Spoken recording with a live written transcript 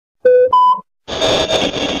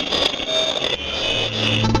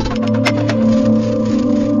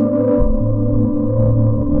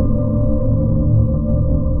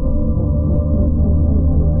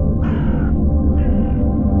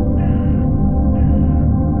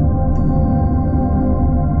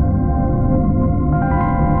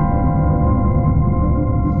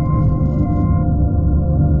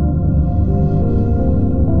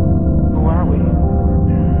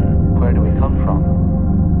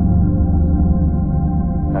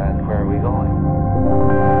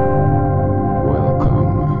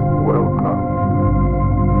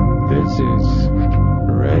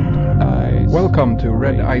Welcome to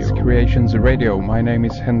Red Ice Creations Radio. My name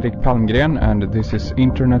is Henrik Palmgren and this is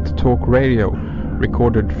Internet Talk Radio,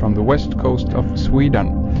 recorded from the west coast of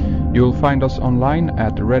Sweden. You'll find us online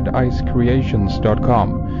at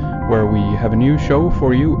redicecreations.com, where we have a new show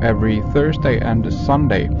for you every Thursday and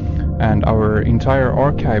Sunday, and our entire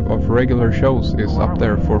archive of regular shows is up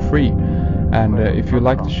there for free. And if you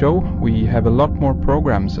like the show, we have a lot more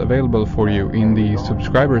programs available for you in the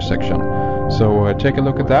subscriber section. So take a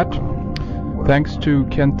look at that. Thanks to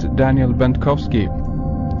Kent Daniel Bentkowski,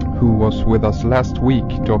 who was with us last week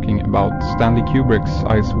talking about Stanley Kubrick's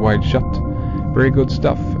Eyes Wide Shut. Very good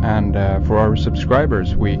stuff. And for our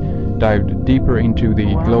subscribers, we dived deeper into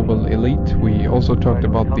the global elite. We also talked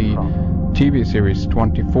about the TV series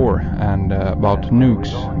 24 and about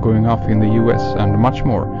nukes going off in the US and much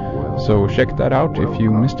more. So check that out if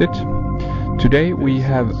you missed it. Today we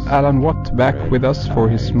have Alan Watt back with us for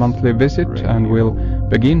his monthly visit, and we'll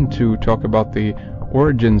begin to talk about the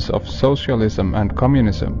origins of socialism and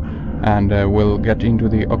communism, and we'll get into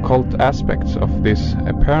the occult aspects of this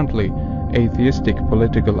apparently atheistic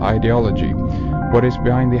political ideology. What is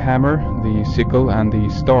behind the hammer, the sickle and the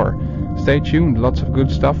star? Stay tuned, lots of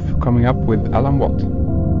good stuff coming up with Alan Watt.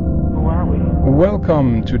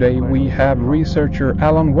 Welcome. Today we have researcher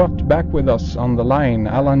Alan Watt back with us on the line.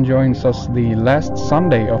 Alan joins us the last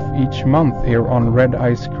Sunday of each month here on Red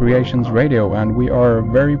Ice Creations Radio, and we are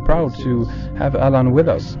very proud to have Alan with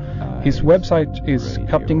us. His website is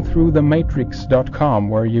cuttingthroughthematrix.com,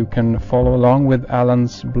 where you can follow along with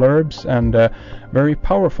Alan's blurbs and very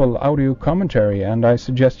powerful audio commentary, and I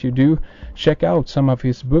suggest you do check out some of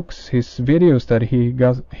his books, his videos that he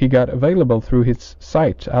got available through his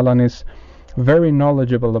site. Alan is very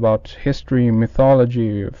knowledgeable about history,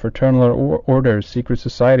 mythology, fraternal orders, secret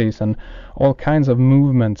societies, and all kinds of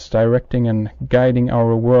movements directing and guiding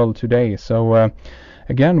our world today. So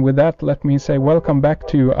again, with that, let me say welcome back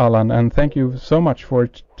to you, Alan, and thank you so much for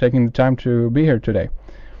taking the time to be here today.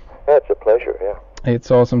 It's a pleasure, yeah.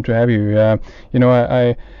 It's awesome to have you.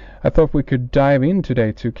 I thought we could dive in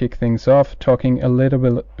today to kick things off, talking a little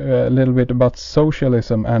bit about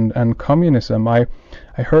socialism and communism. I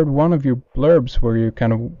heard one of your blurbs where you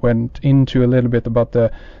kind of went into a little bit about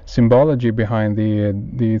the symbology behind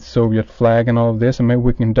the Soviet flag and all of this, and maybe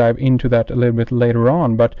we can dive into that a little bit later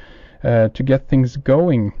on. But to get things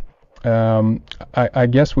going, I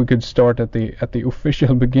guess we could start at the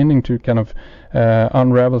official beginning to kind of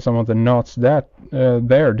unravel some of the knots that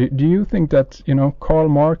there. Do you think that Karl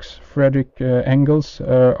Marx, Friedrich Engels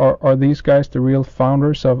are these guys the real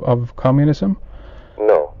founders of communism?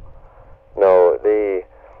 No.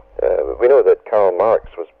 We know that Karl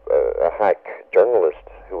Marx was a hack journalist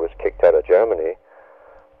who was kicked out of Germany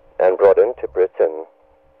and brought into Britain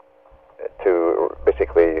to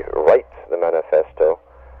basically write the manifesto.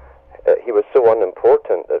 He was so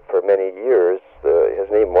unimportant that for many years his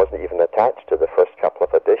name wasn't even attached to the first couple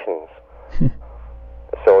of editions.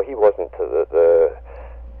 So he wasn't the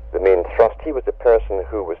main thrust. He was the person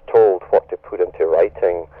who was told what to put into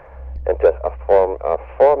writing, into a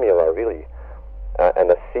formula really,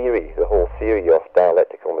 and a theory, the whole theory of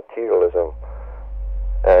dialectical materialism,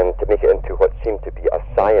 and to make it into what seemed to be a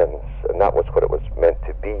science, and that was what it was meant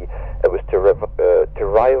to be. It was to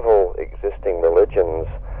rival existing religions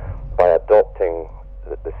by adopting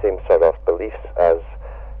the same sort of beliefs as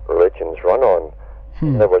religions run on.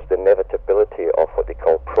 There was the inevitability of what they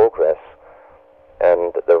call progress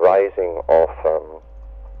and the rising of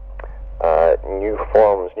new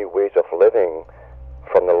forms, new ways of living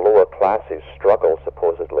from the lower classes' struggle,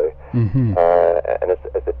 supposedly. And as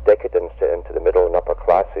the decadence into the middle and upper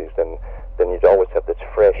classes, then you'd always have this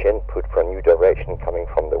fresh input for a new direction coming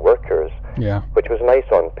from the workers, which was nice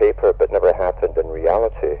on paper but never happened in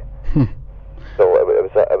reality. So it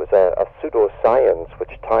was a pseudo-science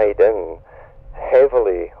which tied in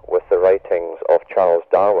heavily with the writings of Charles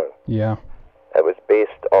Darwin. It was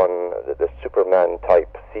based on the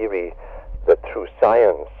Superman-type theory that through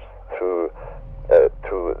science, through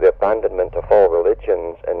the abandonment of all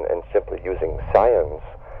religions and simply using science,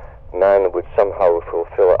 man would somehow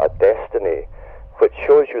fulfill a destiny, which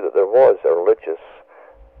shows you that there was a religious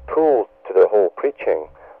pull to the whole preaching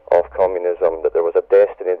of communism, that there was a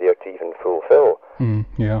destiny there to even fulfill.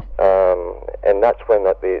 And that's when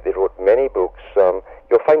they wrote many books.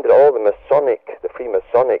 You'll find that all the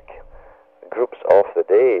Freemasonic groups of the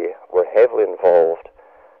day were heavily involved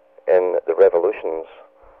in the revolutions,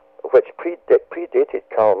 which predated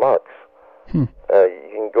Karl Marx. You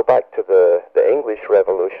can go back to the English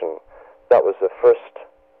Revolution. That was the first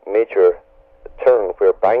major turn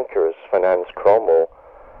where bankers financed Cromwell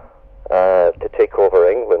to take over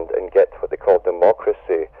England and get what they called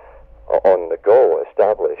democracy on the go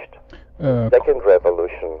established. The second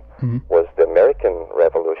revolution was the American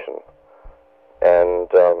Revolution, and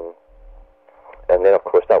then of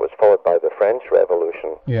course that was followed by the French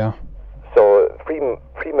Revolution. Yeah. So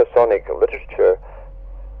Freemasonic literature,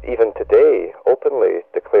 even today, openly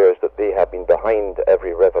declares that they have been behind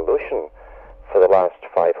every revolution for the last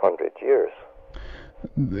 500 years.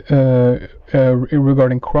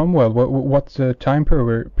 Regarding Cromwell, what time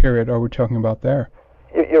period are we talking about there?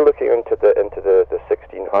 You're looking into the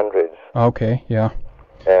 1600s. Okay, yeah.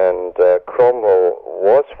 And Cromwell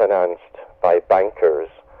was financed by bankers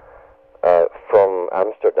from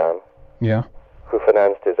Amsterdam. Yeah. Who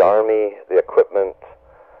financed his army, the equipment,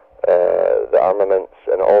 the armaments,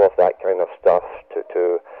 and all of that kind of stuff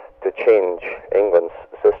to change England's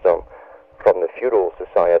system from the feudal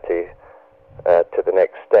society to the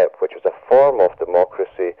next step, which was a form of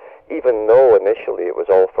democracy, even though initially it was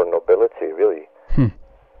all for nobility, really.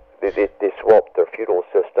 They swapped their feudal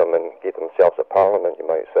system and gave themselves a parliament, you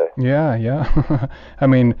might say. Yeah, yeah. I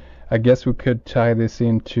mean, I guess we could tie this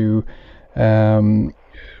into, I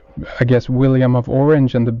guess, William of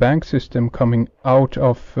Orange and the bank system coming out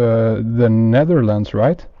of the Netherlands,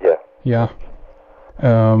 right? Yeah. Yeah.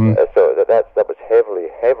 So that was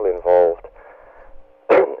heavily involved.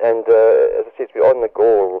 And as I say, to be on the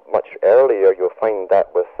go much earlier, you'll find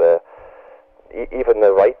that with even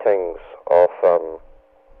the writings of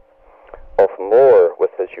More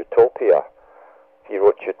with his Utopia. He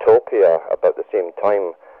wrote Utopia about the same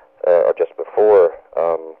time, or just before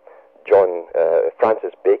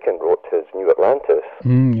Francis Bacon wrote his New Atlantis.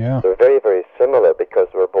 Yeah. They're very, very similar because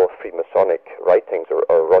they were both Freemasonic writings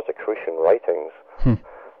or Rosicrucian writings.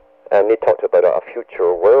 And they talked about a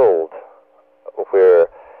future world where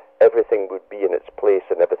everything would be in its place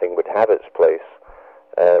and everything would have its place,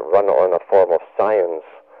 run on a form of science,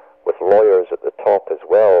 with lawyers at the top as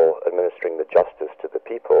well, administering the justice to the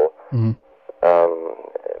people.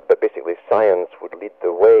 But basically science would lead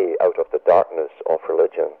the way out of the darkness of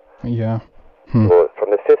religion. Yeah. So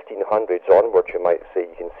from the 1500s onwards, you might say,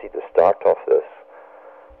 you can see the start of this.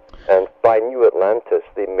 And by New Atlantis,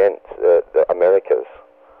 they meant the Americas.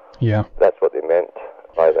 Yeah. That's what they meant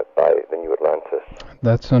by the New Atlantis.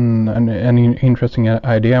 That's an interesting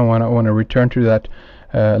idea. I want to return to that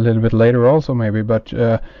a little bit later also maybe, but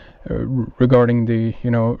regarding the,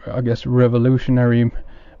 I guess, revolutionary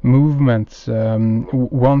movements,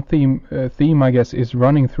 one theme I guess is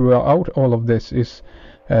running throughout all of this is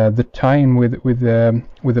the tie-in with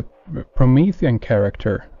the Promethean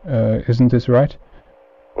character. Isn't this right?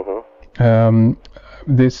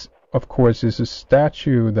 This, of course, is a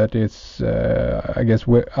statue that is, I guess,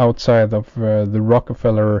 outside of the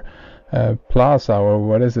Rockefeller Plaza, or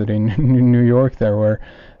what is it, in New York there, where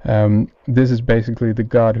this is basically the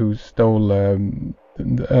god who stole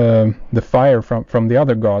the fire from the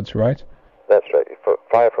other gods, right? That's right.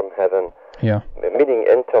 Fire from heaven. Yeah. Meaning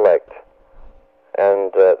intellect.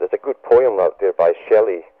 And there's a good poem out there by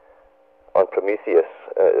Shelley on Prometheus,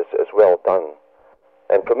 is well done.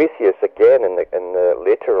 And Prometheus, again, in the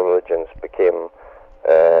later religions, became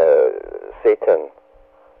Satan.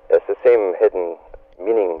 It's the same hidden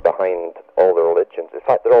meaning behind all the religions. In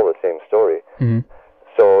fact, they're all the same story.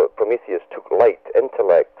 So Prometheus took light,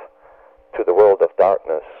 intellect, to the world of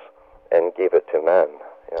darkness and gave it to man.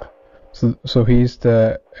 Yeah. So he's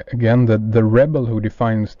the rebel who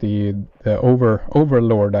defines the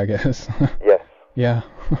overlord, I guess. Yes. Yeah.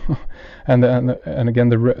 and again,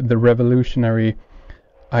 the revolutionary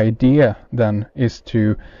idea then is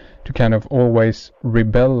to kind of always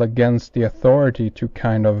rebel against the authority, to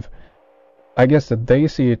kind of, I guess that they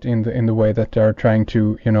see it in the way that they are trying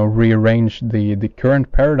to rearrange the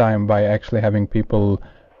current paradigm by actually having people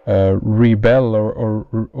rebel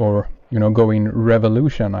or go in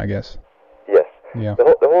revolution, I guess. Yes. Yeah.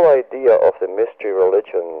 The whole idea of the mystery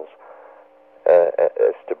religions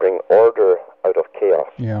is to bring order out of chaos.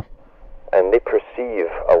 Yeah. And they perceive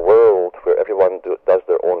a world where everyone does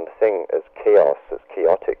their own thing as chaos, as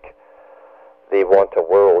chaotic. They want a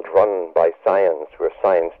world run by science, where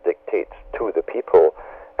science dictates to the people,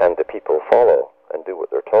 and the people follow and do what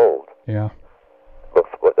they're told. Yeah. But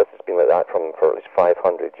this has been like that for at least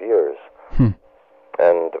 500 years.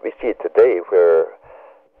 And we see it today where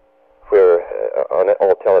on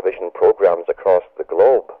all television programs across the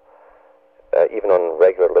globe, even on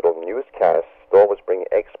regular little newscasts, they always bring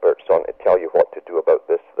experts on to tell you what to do about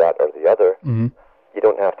this, that, or the other. You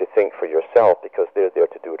don't have to think for yourself because they're there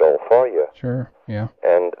to do it all for you. Sure, yeah.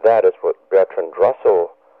 And that is what Bertrand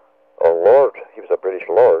Russell, a lord, he was a British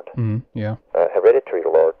lord, hereditary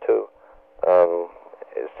lord too,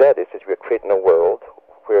 said. He says, we're creating a world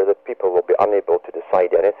where the people will be unable to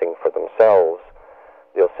decide anything for themselves.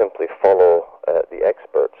 They'll simply follow the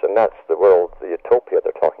experts, and that's the world, the utopia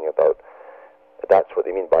they're talking about. That's what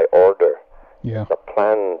they mean by order. Yeah. It's a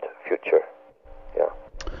planned future. Yeah.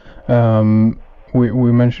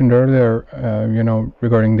 We mentioned earlier,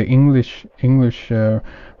 regarding the English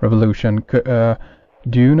Revolution.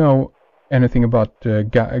 Do you know anything about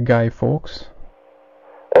Guy Fawkes?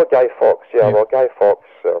 Oh, Guy Fawkes. Yeah. Well, Guy Fawkes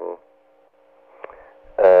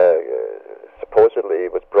supposedly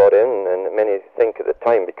was brought in, and many think at the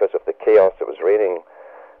time because of the chaos that was reigning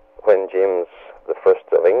when James the First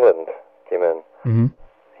of England came in. Mm-hmm.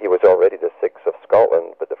 He was already the sixth of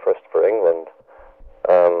Scotland, but the first for England.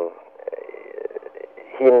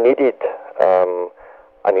 He needed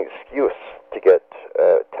an excuse to get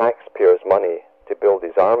taxpayers' money to build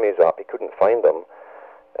his armies up. He couldn't find them,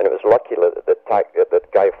 and it was lucky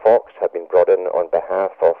that Guy Fawkes had been brought in on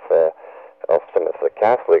behalf of some of the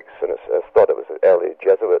Catholics, and it's thought it was an early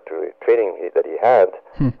Jesuit training that he had.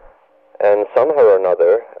 And somehow or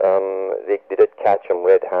another, they did catch him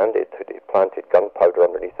red-handed. He planted gunpowder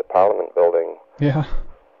underneath the Parliament building. Yeah.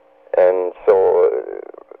 And so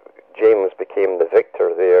James became the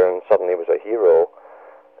victor there, and suddenly was a hero,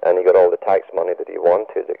 and he got all the tax money that he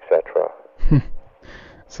wanted, etc.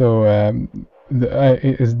 So,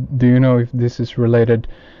 do you know if this is related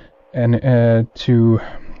to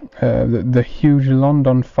the huge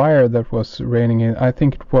London fire that was raining in? I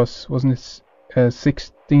think it wasn't it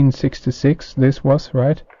 1666? This was,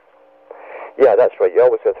 right? Yeah, that's right. You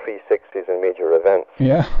always have 360s in major events.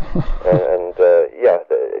 Yeah.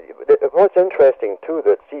 What's interesting too,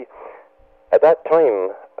 that at that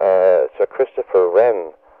time, Sir Christopher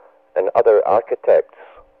Wren and other architects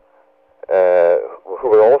who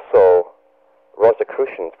were also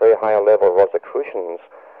Rosicrucians, very high-level Rosicrucians,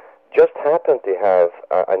 just happened to have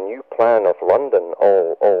a new plan of London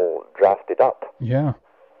all drafted up. Yeah.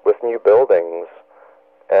 With new buildings.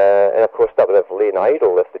 And of course that would have lain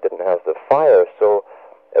idle if they didn't have the fire. So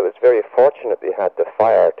it was very fortunate they had the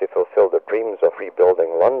fire to fulfill their dreams of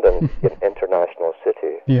rebuilding London, an international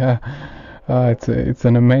city. Yeah. It's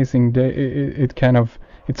an amazing day.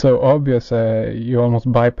 It's so obvious. You almost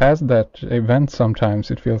bypass that event sometimes.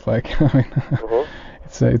 It feels like.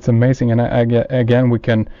 It's amazing, and again we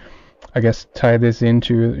can, I guess, tie this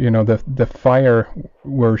into the fire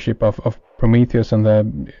worship of Prometheus, and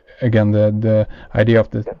the idea of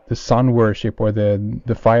the sun worship, or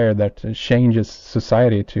the fire that changes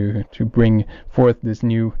society to bring forth this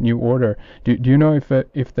new order. Do you know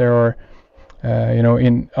if there are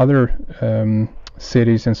in other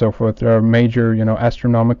cities and so forth, there are major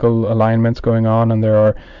astronomical alignments going on, and there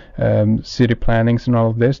are city plannings and all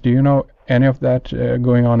of this? Do you know any of that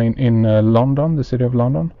going on in London, the city of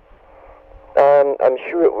London? I'm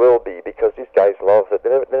sure it will be, because these guys love it. They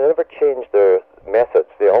never change their methods.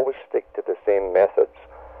 They always stick to the same methods.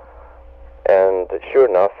 And sure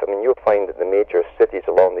enough, you'll find that the major cities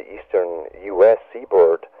along the eastern U.S.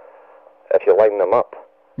 seaboard, if you line them up,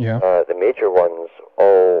 the major ones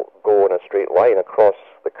all go in a straight line across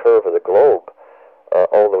the curve of the globe,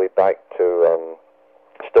 all the way back to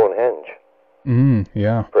Stonehenge.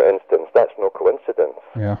 For instance, that's no coincidence.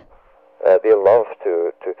 Yeah. They love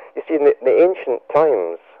to. You see, in the ancient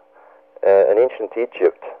times, in ancient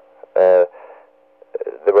Egypt, there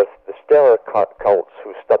were the stellar cults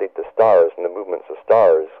who studied the stars and the movements of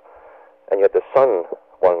stars, and you had the sun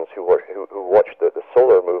ones who watched the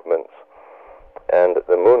solar movements and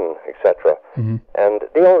the moon, etc. And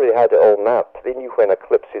they already had it all mapped. They knew when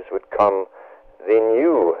eclipses would come. They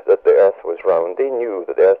knew that the Earth was round. They knew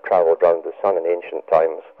that the Earth traveled around the sun in ancient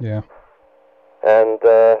times. Yeah. And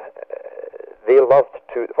they loved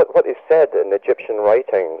to. What they said in the Egyptian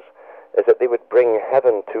writings is that they would bring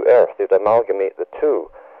heaven to earth. They would amalgamate the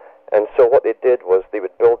two. And so what they did was they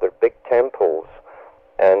would build their big temples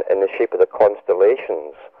and in the shape of the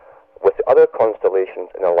constellations, with the other constellations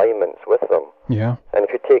in alignments with them. Yeah. And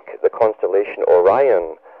if you take the constellation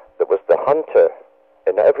Orion, that was the hunter,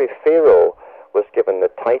 and every pharaoh was given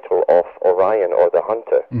the title of Orion, or the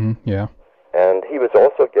hunter. Yeah. And he was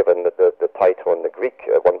also given the title in the Greek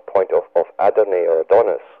at one point of Adonai or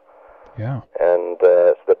Adonis. Yeah. And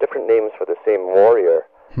so they're different names for the same warrior.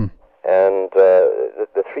 And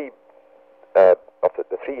the three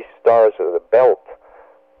stars of the belt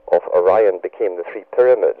of Orion became the three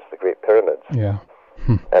pyramids, the Great Pyramids. Yeah.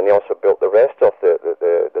 And they also built the rest of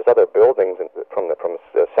there's other buildings from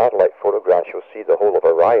the satellite photographs. You'll see the whole of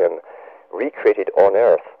Orion recreated on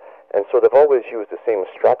Earth. And so they've always used the same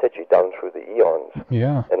strategy down through the eons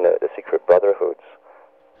in the secret brotherhoods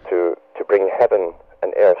to bring heaven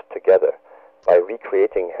and earth together by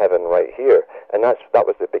recreating heaven right here. and that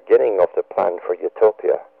was the beginning of the plan for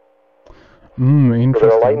utopia. Interesting. So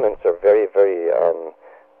their alignments are very, very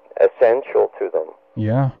essential to them.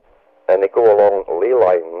 Yeah. And they go along ley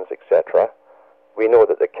lines, etc. We know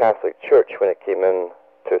that the Catholic Church, when it came in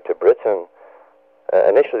to Britain,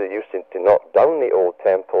 initially they used to knock down the old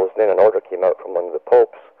temples, and then an order came out from one of the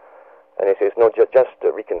popes, and he says, no, just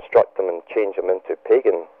to reconstruct them and change them into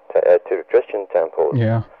pagan, to Christian temples.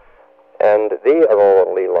 Yeah. And they are all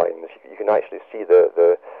on ley lines. You can actually see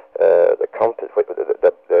the compass,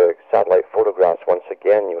 the satellite photographs once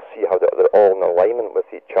again. You'll see how they're all in alignment with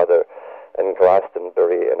each other, and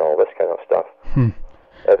Glastonbury and all this kind of stuff.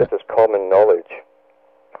 This is common knowledge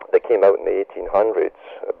that came out in the 1800s,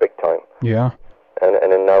 big time. Yeah. And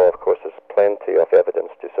then now, of course, there's plenty of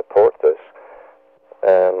evidence to support this.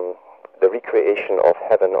 The recreation of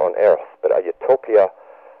heaven on earth, but a utopia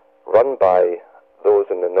run by those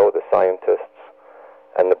in the know, the scientists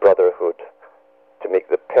and the brotherhood, to make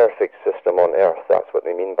the perfect system on earth. That's what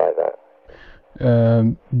they mean by that.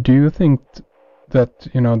 Do you think that,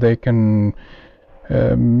 they can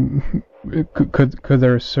could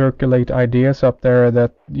there circulate ideas up there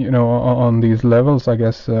that, on these levels, I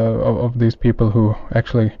guess, of these people who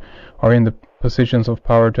actually are in the positions of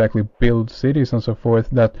power to actually build cities and so forth,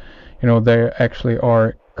 that they actually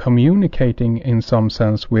are communicating in some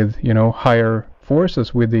sense with higher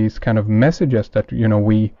forces, with these kind of messages that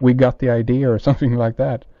we got the idea or something like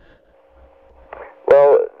that?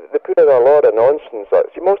 Well, they put out a lot of nonsense.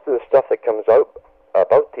 See, most of the stuff that comes out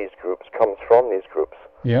about these groups comes from these groups.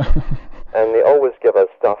 Yeah. And they always give us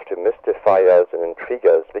stuff to mystify us and intrigue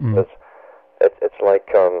us, because it's like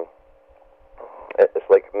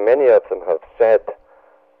many of them have said,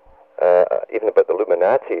 even about the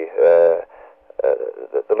Illuminati.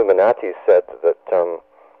 The Illuminati said that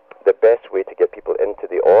the best way to get people into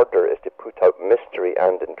the order is to put out mystery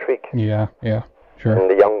and intrigue. Yeah, sure. And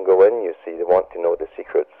the young go in, you see, they want to know the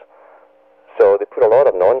secrets. So they put a lot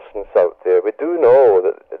of nonsense out there. We do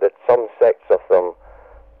know that some sects of them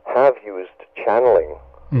have used channeling,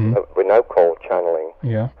 we now call channeling,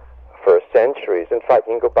 for centuries. In fact,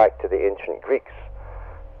 you can go back to the ancient Greeks,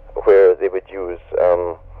 where they would use,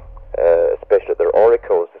 especially their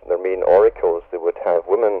oracles, their main oracles, they would have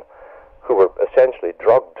women who were essentially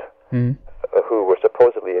drugged, who were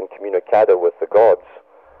supposedly incommunicado with the gods,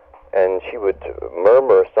 and she would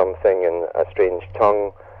murmur something in a strange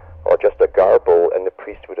tongue, or just a garble, and the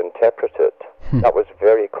priest would interpret it. That was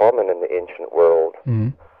very common in the ancient world.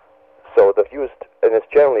 So they've used, and it's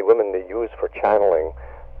generally women they use for channeling.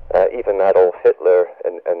 Even Adolf Hitler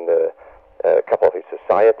and a couple of his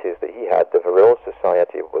societies that he had, the Vril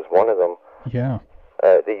Society was one of them. Yeah.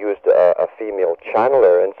 They used a female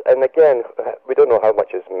channeler, and again, we don't know how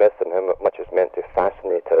much is myth and how much is meant to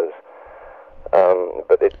fascinate us.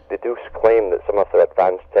 But they do claim that some of their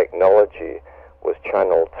advanced technology was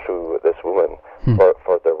channeled through this woman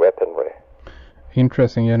for their weaponry.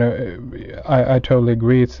 Interesting. I totally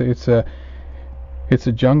agree. It's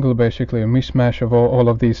a jungle, basically, a mishmash of all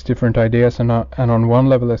of these different ideas, and on one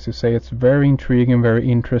level, as you say, it's very intriguing, very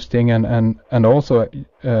interesting, and also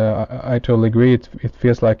I totally agree. It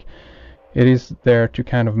feels like it is there to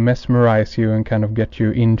kind of mesmerize you and kind of get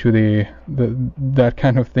you into that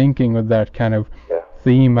kind of thinking or that kind of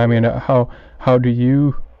theme. I mean, how do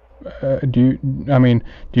you do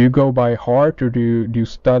you go by heart, or do you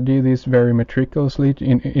study this very meticulously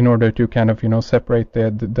in order to kind of separate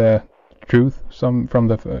the truth from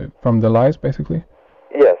the lies, basically?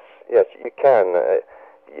 Yes, you can.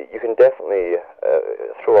 You can definitely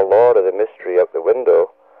throw a lot of the mystery out the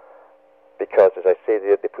window, because, as I say,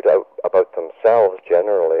 they put out about themselves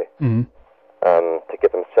generally to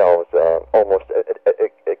give themselves almost.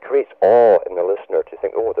 It creates awe in the listener to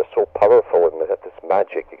think, oh, they're so powerful and they have this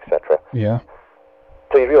magic, etc. Yeah.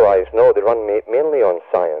 So you realize, no, they run mainly on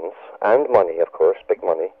science and money, of course, big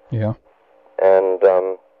money. Yeah.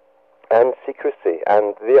 And secrecy,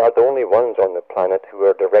 and they are the only ones on the planet who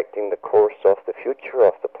are directing the course of the future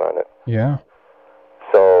of the planet. Yeah.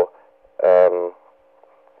 So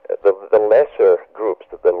the lesser groups,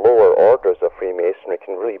 the lower orders of Freemasonry,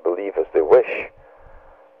 can really believe as they wish.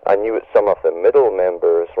 I knew that some of the middle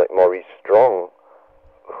members, like Maurice Strong,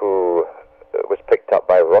 who was picked up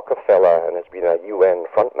by Rockefeller and has been a UN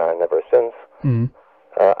frontman ever since,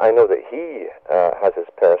 I know that he has his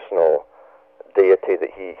personal deity that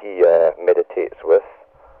he meditates with.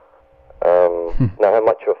 Now, how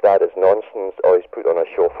much of that is nonsense or is put on a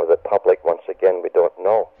show for the public, once again, we don't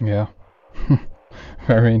know. Yeah.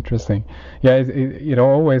 Very interesting. Yeah, it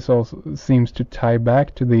always also seems to tie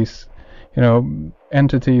back to these,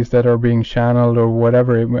 entities that are being channeled or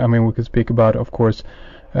whatever. I mean, we could speak about, of course,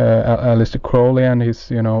 Aleister Crowley and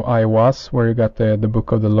his, I Was, where you got the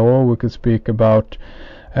Book of the Law. We could speak about,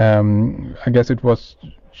 I guess it was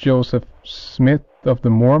Joseph Smith of the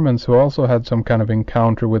Mormons, who also had some kind of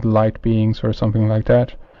encounter with light beings or something like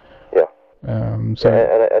that. Yeah. So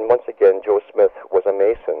and once again, Joe Smith was a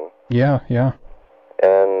Mason. Yeah.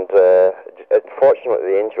 And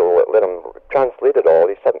unfortunately, the angel let him translate it all.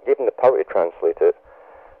 He gave him the power to translate it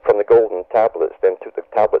from the golden tablets, then took the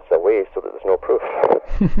tablets away so that there's no proof.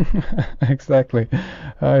 Exactly.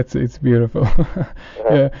 It's beautiful.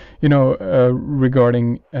 Yeah,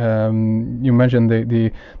 regarding you mentioned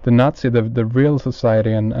the Nazi, the real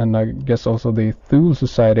society, and I guess also the Thule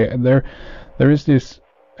society. There is this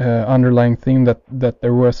underlying theme that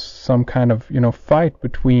there was some kind of fight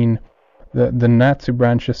between the Nazi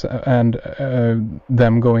branches and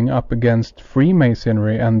them going up against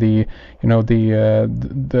Freemasonry and the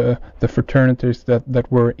fraternities that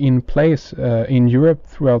were in place in Europe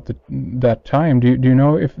throughout that time. Do you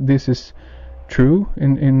know if this is true?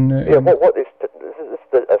 Yeah, what is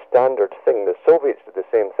a standard thing. The Soviets did the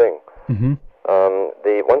same thing. Mm-hmm.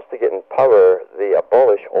 Once they get in power, they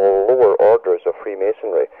abolish all lower orders of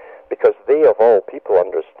Freemasonry, because they, of all people,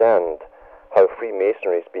 understand how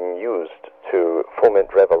Freemasonry has been used to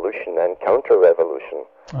foment revolution and counter-revolution.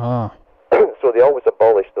 Ah. So they always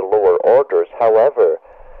abolish the lower orders. However,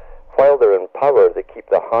 while they're in power, they keep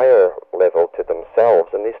the higher level to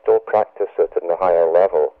themselves, and they still practice it in the higher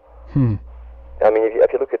level. I mean,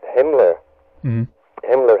 if you look at Himmler,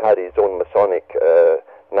 Himmler had his own Masonic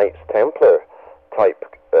Knights Templar type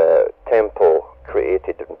temple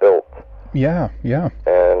created and built. Yeah.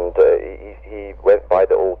 And he went by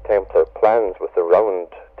the old Templar plans with the round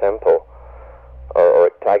temple, or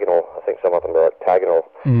octagonal. I think some of them are octagonal.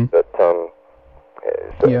 But so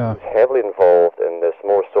he was heavily involved in this,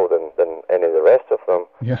 more so than any of the rest of them.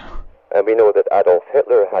 Yeah. And we know that Adolf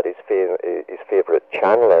Hitler had his favorite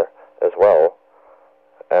channeler as well.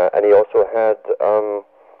 And he also had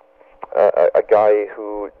a guy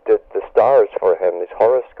who did the stars for him, his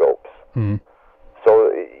horoscopes.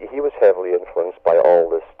 So he was heavily influenced by all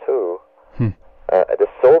this too. The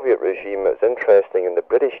Soviet regime, it's interesting, in the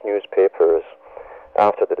British newspapers,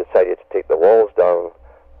 after they decided to take the walls down,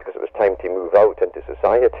 because it was time to move out into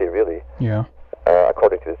society, really. Yeah.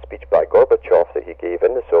 According to the speech by Gorbachev that he gave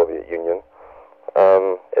in the Soviet Union.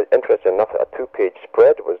 Interesting enough, a 2-page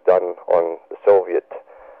spread was done on the Soviet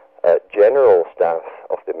general staff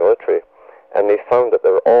of the military, and they found that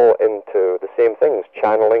they're all into the same things: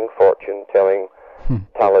 channeling, fortune telling,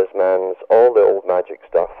 talismans, all the old magic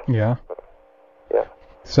stuff. Yeah. Yeah.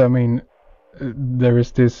 So I mean, there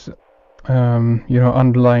is this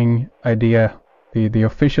underlying idea, the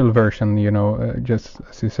official version, just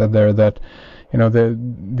as you said there, that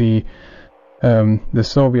the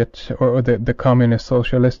Soviet or the communist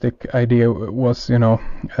socialistic idea was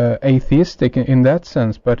atheistic in that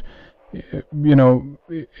sense, but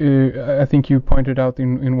I think you pointed out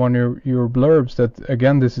in one of your blurbs that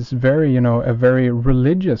again this is very a very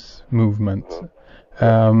religious movement.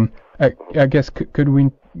 I guess could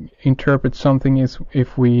we interpret something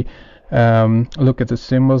if we look at the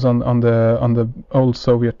symbols on the old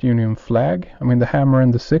Soviet Union flag? I mean, the hammer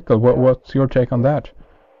and the sickle. What's your take on that?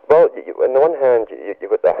 Well, on the one hand, you've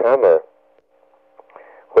got the hammer,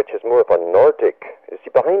 which is more of a Nordic. You see,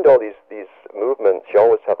 behind all these movements, you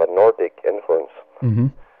always have a Nordic influence.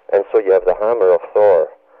 And so you have the hammer of Thor.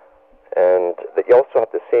 And you also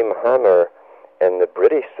have the same hammer in the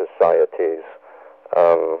British societies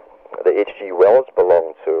that H.G. Wells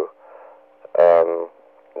belonged to,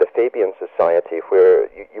 the Fabian Society, where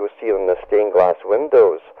you will see on the stained glass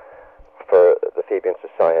windows for the Fabian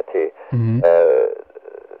Society,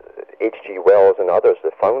 H.G. Wells and others,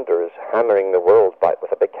 the founders, hammering the world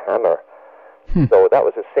with a big hammer. So that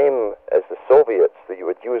was the same as the Soviets, that you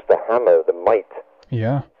would use the hammer, the might.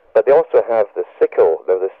 Yeah. But they also have the sickle.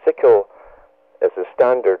 Now, the sickle is the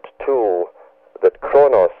standard tool that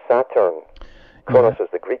Kronos, Saturn, Kronos is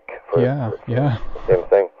the Greek for the same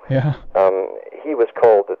thing. Yeah. He was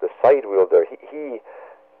called the side wielder. He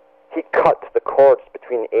cut the cords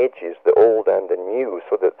between ages, the old and the new,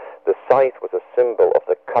 so that the scythe was a symbol of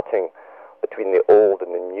the cutting between the old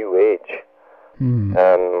and the new age.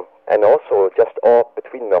 And also just off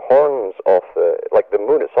between the horns of like the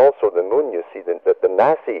moon, it's also the moon, you see, the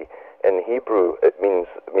Nasi in Hebrew, it means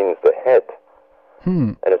the head.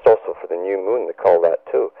 And it's also for the new moon, they call that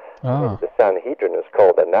too. The Sanhedrin is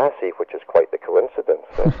called a Nasi, which is quite the coincidence.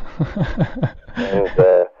 And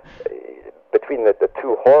between the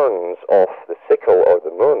two horns of the sickle or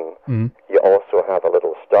the moon, you also have a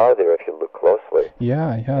little star star there if you look closely.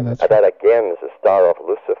 Yeah, that's and that again is the star of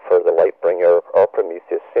Lucifer, the light bringer, or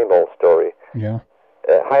Prometheus. Same old story. Yeah.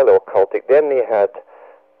 Highly occultic. Then they had,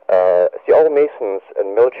 see, all Masons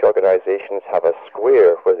and military organizations have a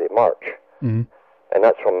square where they march. Mm. And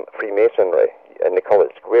that's from Freemasonry, and they call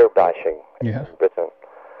it square bashing in Britain,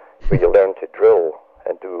 where you learn to drill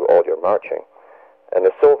and do all your marching. And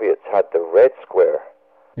the Soviets had the red square,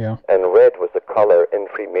 and red was the color in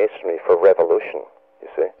Freemasonry for revolution, you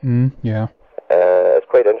see. Mm, yeah. It's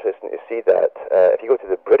quite interesting to see that. If you go to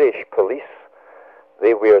the British police,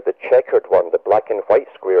 they wear the checkered one, the black and white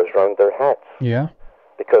squares round their hats. Yeah.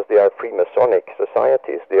 Because they are Freemasonic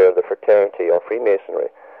societies. They are the fraternity of Freemasonry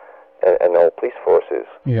and all police forces.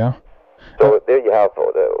 Yeah. So there you have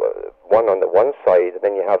one on the one side, and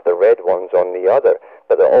then you have the red ones on the other,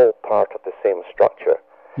 but they're all part of the same structure.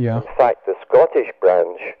 Yeah. In fact, the Scottish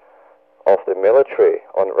branch of the military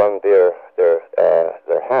around their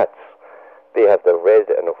hats, they have the red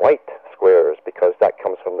and white squares because that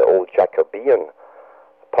comes from the old Jacobean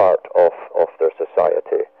part of their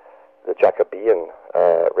society, the Jacobean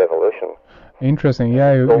revolution. Interesting,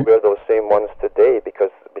 yeah. We don't wear those same ones today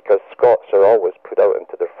because Scots are always put out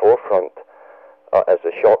into the forefront as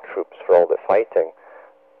the shock troops for all the fighting.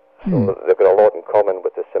 So they've got a lot in common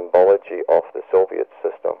with the symbology of the Soviet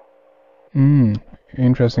system.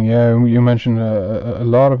 Interesting, yeah. You mentioned a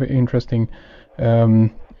lot of interesting,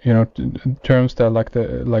 terms that like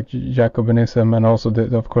Jacobinism and also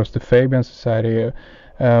of course the Fabian Society.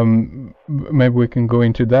 Maybe we can go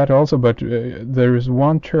into that also, but there is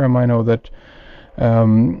one term I know that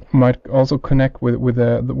might also connect with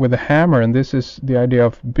a hammer, and this is the idea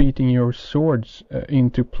of beating your swords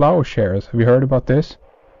into plowshares. Have you heard about this?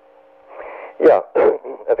 Yeah,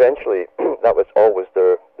 eventually that was always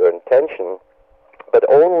their intention, but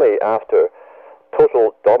only after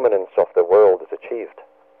total dominance of the world is achieved.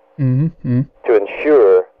 Mm-hmm. To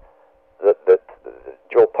ensure that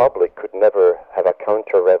Joe Public could never have a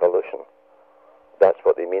counter-revolution. That's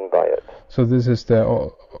what they mean by it. So this is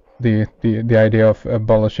the idea of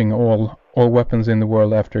abolishing all weapons in the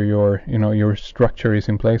world after your structure is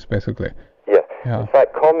in place, basically. Yeah. In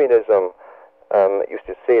fact, communism used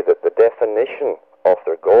to say that the definition of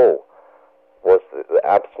their goal was the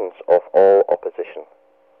absence of all opposition.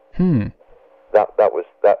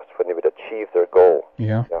 That's when they would achieve their goal.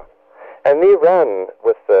 Yeah. And they ran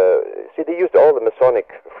with they used all the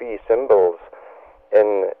Masonic free symbols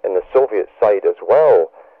in the Soviet side as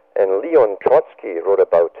well. And Leon Trotsky wrote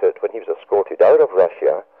about it when he was escorted out of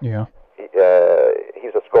Russia. Yeah. He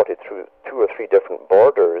was escorted through 2 or 3 different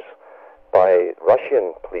borders by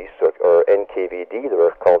Russian police or NKVD, they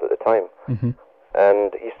were called at the time. Mm-hmm.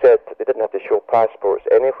 And he said they didn't have to show passports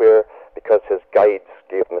anywhere because his guides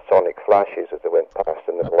gave Masonic flashes as they went past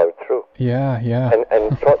and they were allowed through. Yeah.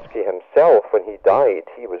 And Trotsky himself, when he died,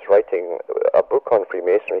 he was writing a book on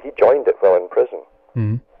Freemasonry. He joined it while in prison.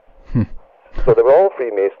 Mm-hmm. So they were all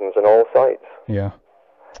Freemasons on all sides. Yeah.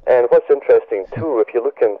 And what's interesting too, if you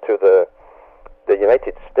look into the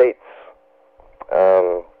United States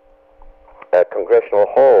Congressional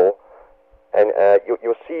Hall, and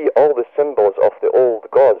you'll see all the symbols of the old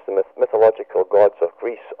gods, the mythological gods of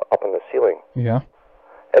Greece up on the ceiling. Yeah.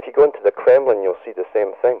 If you go into the Kremlin, you'll see the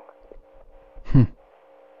same thing.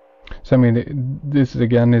 So I mean, this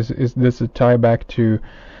again is this a tie back to?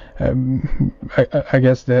 I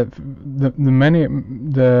guess the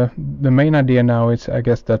main idea now is, I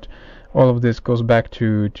guess, that all of this goes back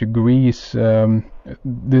to Greece,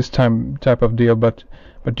 this type of deal. But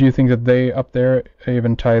do you think that they up there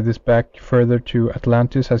even tie this back further to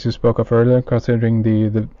Atlantis, as you spoke of earlier, considering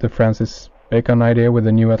the Francis Bacon idea with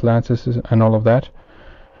the new Atlantis and all of that?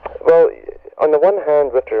 Well, on the one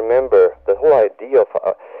hand, we have to remember the whole idea of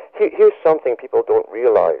here's something people don't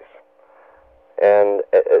realize. And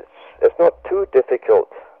it's not too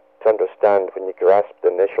difficult to understand when you grasp the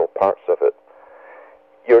initial parts of it.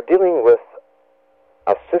 You're dealing with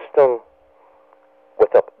a system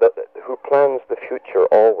who plans the future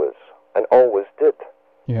always, and always did.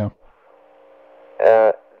 Yeah.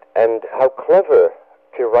 And how clever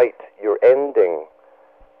to write your ending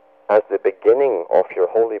as the beginning of your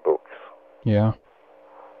holy books. Yeah.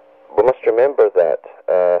 We must remember that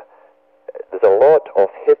there's a lot of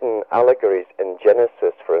hidden allegories in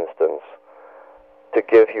Genesis, for instance, to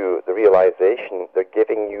give you the realization. They're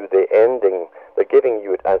giving you the ending. They're giving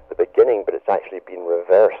you it as the beginning, but it's actually been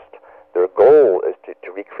reversed. Their goal is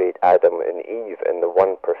to recreate Adam and Eve in the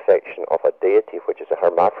one perfection of a deity, which is a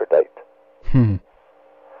hermaphrodite. And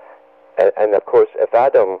of course, if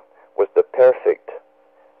Adam was the perfect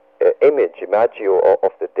image, imago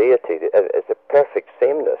of the deity. It's a perfect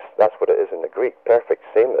sameness. That's what it is in the Greek, perfect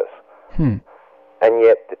sameness. And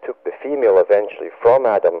yet they took the female eventually from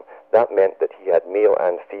Adam. That meant that he had male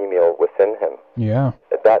and female within him. Yeah.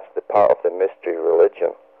 That's the part of the mystery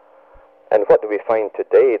religion. And what do we find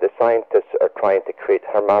today? The scientists are trying to create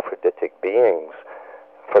hermaphroditic beings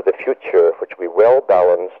for the future, which will be well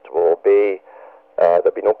balanced, will obey.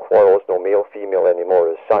 There'll be no quarrels, no male-female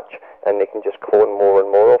anymore as such, and they can just clone more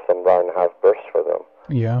and more of them rather than have births for them.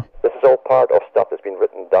 Yeah. This is all part of stuff that's been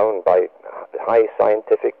written down by high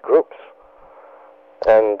scientific groups.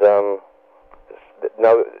 And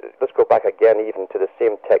now let's go back again even to the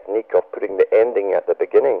same technique of putting the ending at the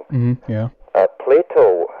beginning. Yeah.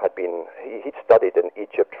 Plato he'd studied in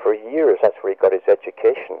Egypt for years. That's where he got his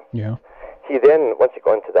education. Yeah. He then, once he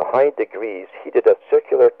got into the high degrees, he did a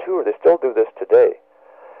circular tour. They still do this today.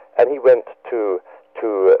 And he went to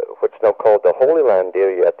what's now called the Holy Land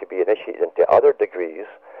area to be initiated into other degrees.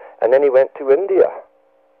 And then he went to India.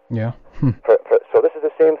 Yeah. So this is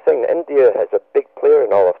the same thing. India has a big player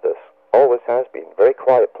in all of this. Always has been. Very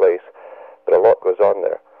quiet place, but a lot goes on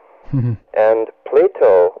there. And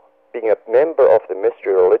Plato, being a member of the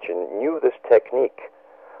mystery religion, knew this technique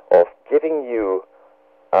of giving you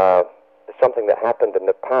something that happened in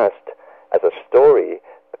the past as a story,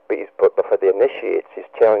 but for the initiates, he's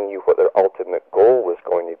telling you what their ultimate goal was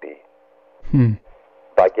going to be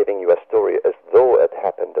by giving you a story as though it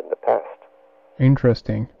happened in the past.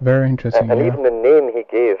 Interesting, very interesting. And even the name he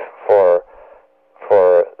gave for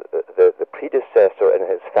the predecessor in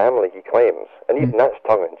his family, he claims, and even that's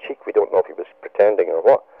tongue-in-cheek. We don't know if he was pretending or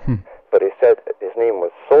what, but he said his name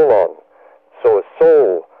was Solon. So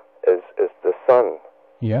Sol is the sun.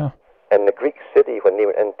 Yeah. And the Greek city, when they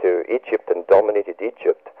went into Egypt and dominated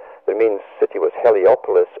Egypt, the main city was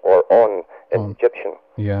Heliopolis, or On in Egyptian.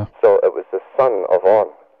 Yeah. So it was the son of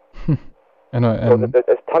On. So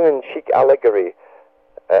it's tongue-in-cheek allegory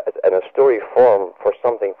in a story form for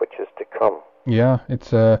something which is to come. Yeah,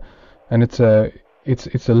 it's a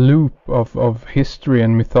loop of history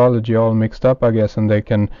and mythology all mixed up, I guess, and they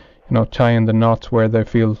can tie in the knots where they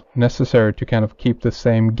feel necessary to kind of keep the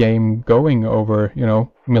same game going over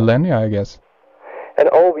millennia, I guess. And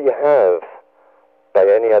all we have by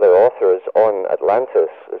any other authors on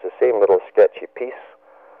Atlantis is the same little sketchy piece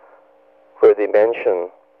where they mention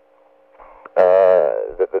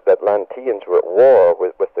that the Atlanteans were at war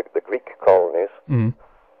with the Greek colonies,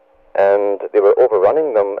 and they were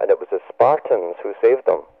overrunning them, and it was the Spartans who saved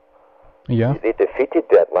them. Yeah. They defeated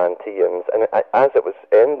the Atlanteans, and as it was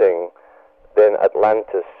ending, then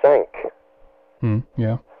Atlantis sank.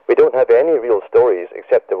 Yeah. We don't have any real stories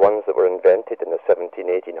except the ones that were invented in the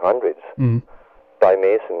 1800s by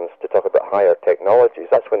Masons to talk about higher technologies.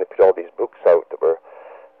 That's when they put all these books out that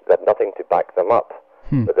had nothing to back them up.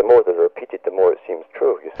 But the more they're repeated, the more it seems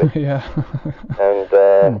true, you see. Yeah. And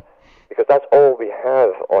because that's all we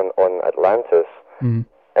have on Atlantis. And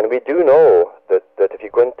we do know that if you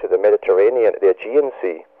go into the Mediterranean, the Aegean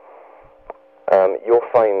Sea, you'll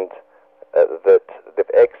find that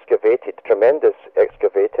they've excavated tremendous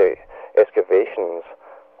excavations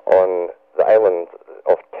on the island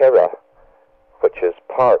of Terra, which is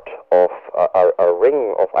part of a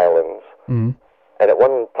ring of islands. And at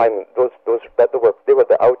one time, they were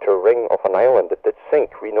the outer ring of an island that did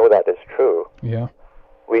sink. We know that is true. Yeah.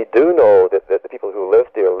 We do know that the people who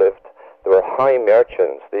lived there were high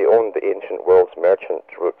merchants. They owned the ancient world's merchant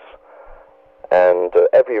routes. And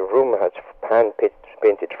every room has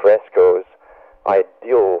hand-painted frescoes,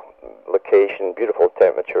 ideal location, beautiful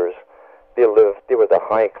temperatures. They were the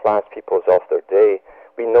high-class peoples of their day.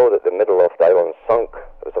 We know that the middle of the island sunk.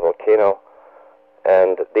 There was a volcano.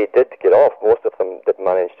 And they did get off. Most of them did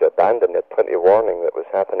manage to abandon. They had plenty of warning that was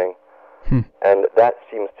happening. And that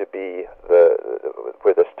seems to be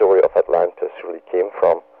where the story of Atlantis really came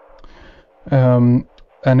from.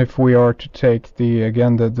 And if we are to take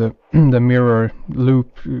the mirror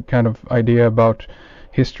loop kind of idea about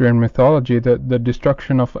history and mythology, the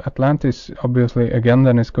destruction of Atlantis obviously again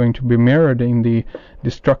then is going to be mirrored in the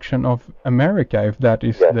destruction of America, if that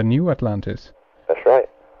is the new Atlantis. That's right.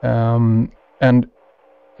 And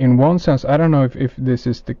in one sense, I don't know if this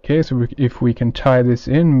is the case, if we can tie this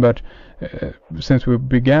in, but since we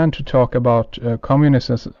began to talk about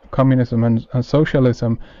communism and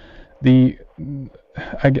socialism,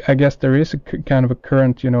 I guess there is a kind of a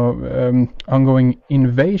current, ongoing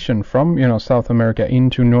invasion from, South America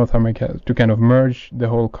into North America to kind of merge the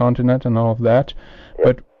whole continent and all of that. Yep.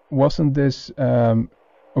 But wasn't this,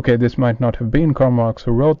 this might not have been Karl Marx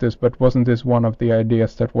who wrote this, but wasn't this one of the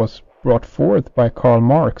ideas that was brought forth by Karl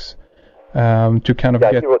Marx to kind of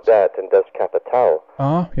get... Yeah, he wrote that in Das Kapital.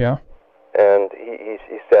 Yeah. And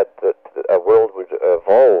he said that a world would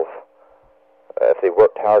evolve if they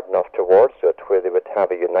worked hard enough towards it, where they would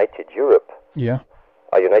have a united Europe, Yeah.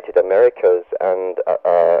 a united Americas, and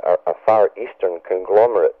a Far Eastern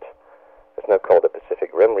conglomerate. It's now called the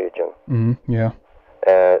Pacific Rim region. Yeah.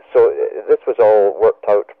 So this was all worked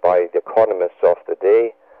out by the economists of the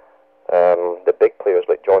day. The big players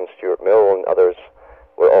like John Stuart Mill and others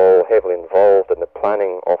were all heavily involved in the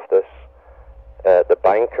planning of this. The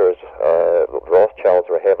bankers, Rothschilds,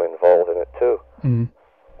 were heavily involved in it too.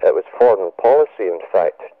 It was foreign policy, in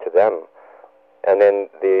fact, to them. And then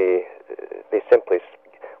they simply...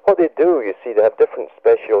 What they do, you see, they have different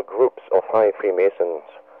special groups of high Freemasons.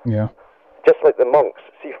 Yeah. Just like the monks.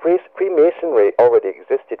 See, Freemasonry already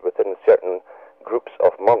existed within certain groups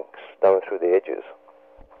of monks down through the ages.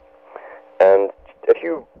 And if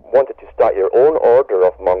you wanted to start your own order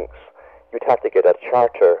of monks, you'd have to get a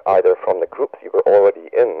charter either from the group you were already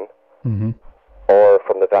in or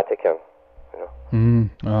from the Vatican. You know?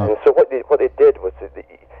 And so what they did was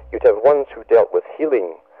you'd have ones who dealt with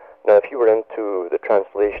healing. Now, if you were into the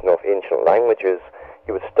translation of ancient languages,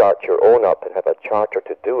 you would start your own up and have a charter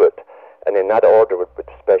to do it. And then that order would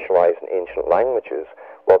specialize in ancient languages.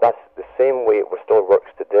 Well, that's the same way it still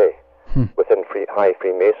works today within high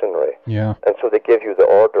Freemasonry. Yeah. And so they give you the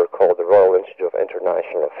order called the Royal Institute of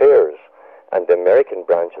International Affairs, and the American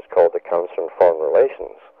branch is called the Council on Foreign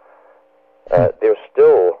Relations. They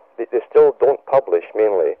still don't publish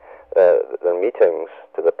mainly their meetings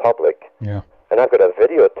to the public. Yeah. And I've got a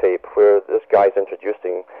videotape where this guy's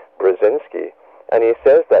introducing Brzezinski, and he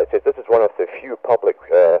says that. He says this is one of the few publicly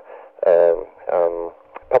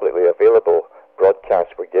available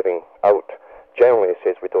broadcasts we're giving out. Generally, he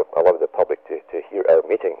says we don't allow the public to hear our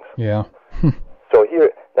meetings. Yeah. So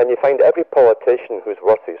here, then you find every politician who's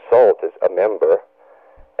worth his salt is a member.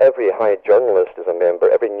 Every high journalist is a member.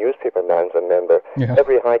 Every newspaper man's a member. Yeah.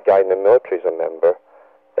 Every high guy in the military is a member.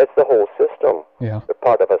 It's the whole system. Yeah. They're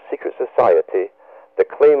part of a secret society that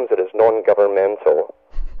claims it is non-governmental.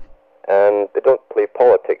 And they don't play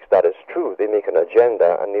politics, that is true. They make an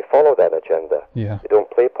agenda and they follow that agenda. Yeah. They don't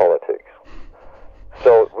play politics.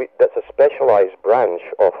 So that's a specialized branch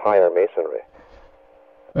of higher Masonry.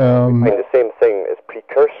 We find the same thing as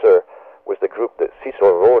precursor was the group that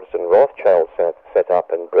Cecil Rhodes and Rothschild set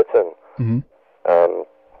up in Britain,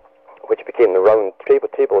 which became the Round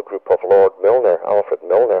Table Group of Lord Milner, Alfred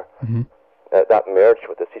Milner. That merged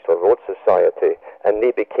with the Cecil Rhodes Society, and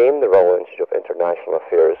they became the Royal Institute of International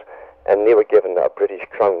Affairs, and they were given a British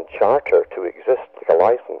Crown Charter to exist, like a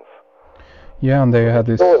license. Yeah, and they had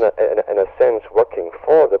this... So in a sense, working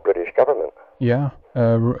for the British government. Yeah,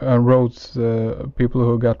 Rhodes, people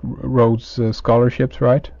who got Rhodes scholarships,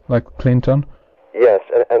 right? Like Clinton? Yes,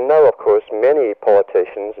 and now, of course, many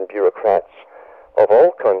politicians and bureaucrats of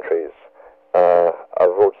all countries are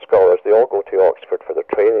Rhodes scholars. They all go to Oxford for their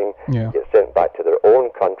training, get sent back to their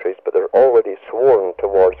own countries, but they're already sworn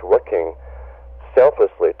towards working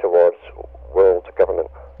selflessly towards world government.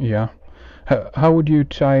 Yeah. How would you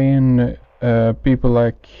tie in people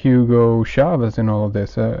like Hugo Chavez in all of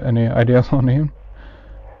this? Any ideas on him?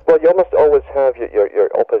 Well, you must always have your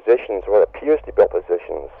oppositions, or what appears to be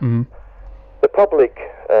oppositions. The public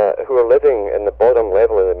who are living in the bottom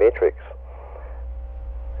level of the matrix,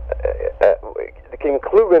 they can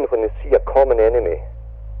clue in when they see a common enemy,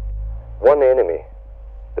 one enemy,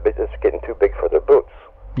 that's getting too big for their boots.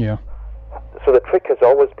 Yeah. So the trick has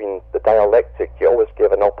always been the dialectic. You always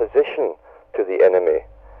give an opposition to the enemy,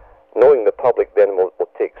 knowing the public then will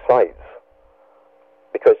take sides.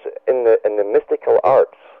 Because in the mystical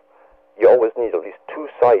arts, you always need at least two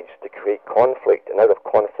sides to create conflict, and out of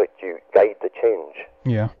conflict you guide the change.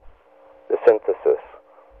 Yeah. The synthesis.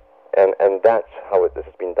 And that's how this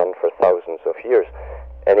has been done for thousands of years.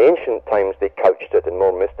 In ancient times they couched it in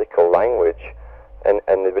more mystical language, and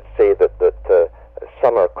they would say that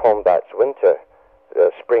summer combats winter,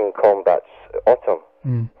 spring combats autumn.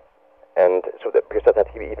 And so that, because that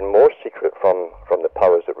had to be even more secret from the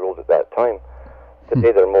powers that ruled at that time.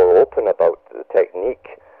 Today they're more open about the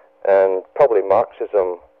technique, and probably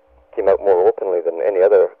Marxism came out more openly than any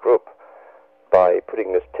other group by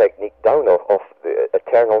putting this technique down of the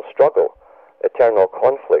eternal struggle, eternal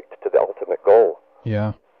conflict to the ultimate goal.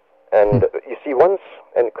 Yeah. And you see, once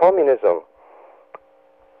in communism,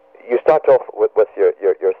 you start off with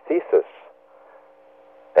your thesis,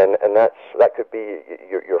 and that could be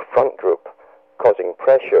your front group causing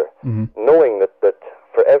pressure, knowing that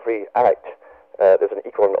for every act there's an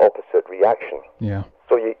equal and opposite reaction. Yeah.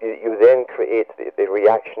 So you then create the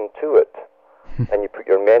reaction to it, and you put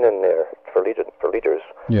your men in there for leaders.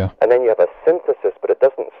 Yeah. And then you have a synthesis, but it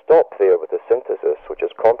doesn't stop there with the synthesis, which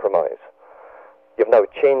is compromise. You've now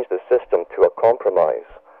changed the system to a compromise.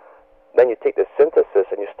 Then you take the synthesis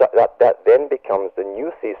and you start that then becomes the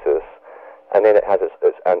new thesis, and then it has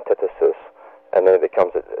its antithesis, and then it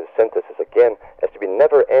becomes a synthesis again. It's to be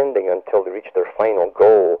never ending until they reach their final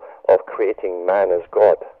goal of creating man as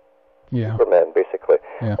God. Yeah. Superman, basically.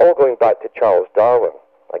 Yeah. All going back to Charles Darwin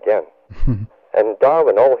again. And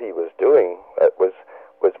Darwin, all he was doing was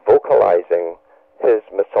vocalizing his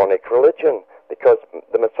Masonic religion, because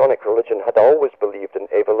the Masonic religion had always believed in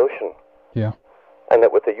evolution. Yeah. And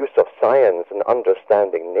that with the use of science and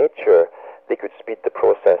understanding nature, they could speed the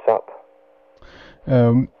process up.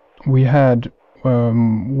 We had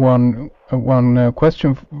one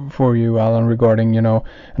question for you, Alan, regarding,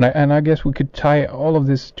 and I guess we could tie all of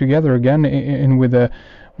this together again in with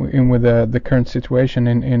the current situation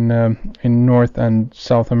in North and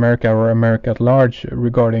South America, or America at large,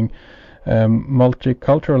 regarding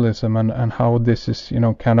multiculturalism and how this is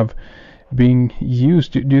kind of being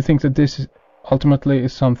used. Do you think that this ultimately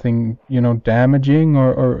is something damaging,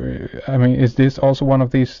 or I mean, is this also one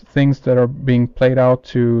of these things that are being played out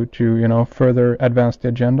to further advance the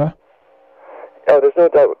agenda? Oh, there's no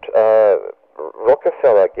doubt.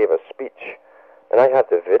 Rockefeller gave a speech, and I had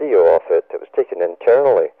the video of it. It was taken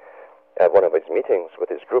internally at one of his meetings with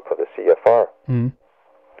his group of the CFR. Mm.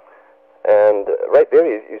 And right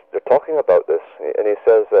there, they're talking about this, and he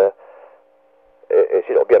says,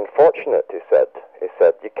 it'll be unfortunate, he said. He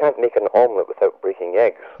said, you can't make an omelette without breaking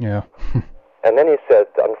eggs. Yeah. And then he said,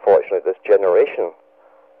 unfortunately, this generation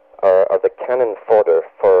are the cannon fodder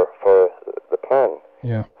for the plan.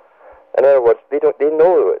 Yeah. In other words, they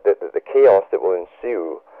know that the chaos that will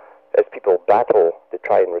ensue as people battle to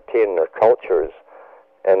try and retain their cultures,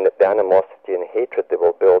 and the animosity and hatred they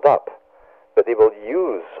will build up. But they will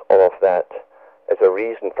use all of that as a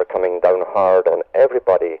reason for coming down hard on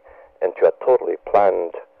everybody into a totally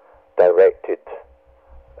planned, directed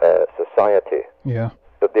society. Yeah.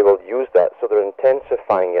 But they will use that, so they're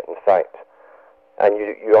intensifying it, in fact. And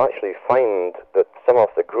you actually find that some of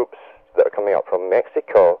the groups that are coming up from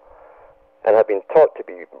Mexico and have been taught to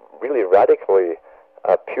be really radically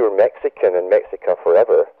pure Mexican and Mexico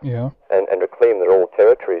forever, yeah, and reclaim their old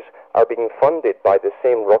territories, are being funded by the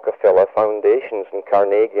same Rockefeller foundations and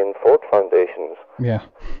Carnegie and Ford foundations. Yeah.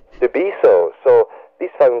 To be so. So these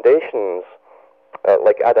foundations,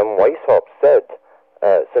 like Adam Weishaupt said,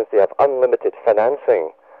 since they have unlimited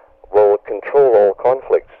financing, will control all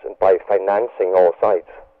conflicts by financing all sides.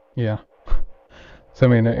 Yeah. So I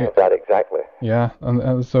mean, that exactly. Yeah,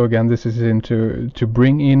 and so again, this is to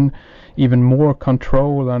bring in even more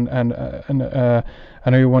control, and I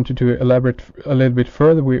know you wanted to elaborate a little bit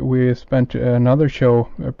further. We spent another show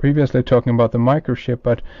previously talking about the microchip,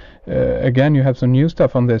 but again, you have some new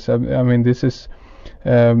stuff on this. I mean, this is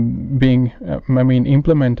being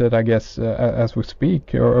implemented, I guess, as we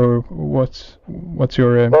speak, or what's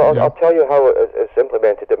your? Well, I'll tell you how it's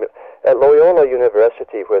implemented. I mean, at Loyola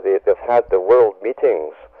University, where they've had the world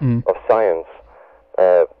meetings of science,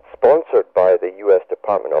 sponsored by the U.S.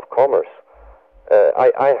 Department of Commerce,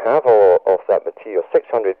 I have all of that material.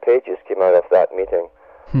 600 pages came out of that meeting.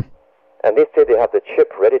 And they say they have the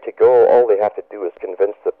chip ready to go. All they have to do is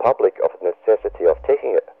convince the public of the necessity of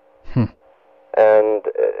taking it. And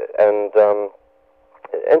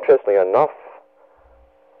interestingly enough,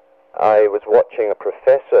 I was watching a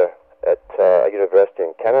professor at a university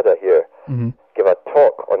in Canada here give a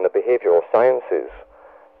talk on the behavioral sciences,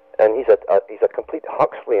 and he's a complete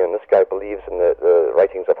Huxleyan. This guy believes in the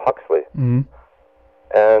writings of Huxley,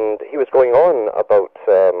 and he was going on about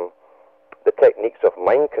the techniques of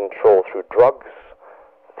mind control through drugs,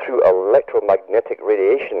 through electromagnetic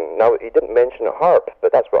radiation. Now, he didn't mention HARP,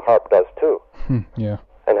 but that's what HARP does too. Yeah.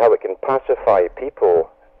 And how it can pacify people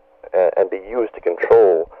and be used to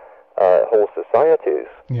control whole societies.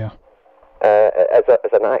 Yeah. As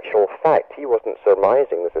an actual fact, he wasn't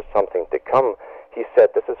surmising this is something to come. He said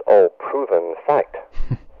this is all proven fact.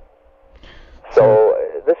 So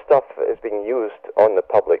this stuff is being used on the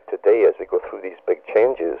public today as we go through these big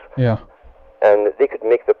changes. Yeah. And they could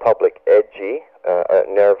make the public edgy,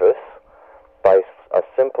 nervous, by a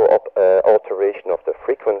simple alteration of the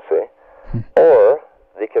frequency, or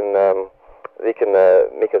they can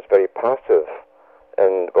make us very passive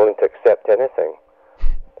and willing to accept anything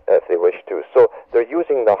if they wish to. So they're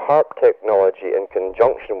using the HARP technology in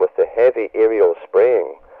conjunction with the heavy aerial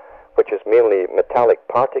spraying, which is mainly metallic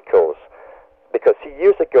particles. Because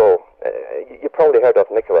years ago, you probably heard of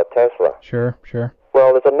Nikola Tesla. Sure.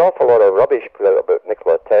 Well, there's an awful lot of rubbish put out about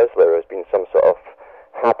Nikola Tesla. There's been some sort of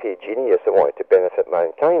happy genius that wanted to benefit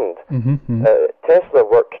mankind. Mm-hmm. Tesla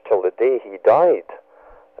worked till the day he died,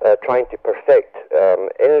 trying to perfect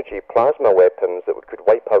energy plasma weapons that could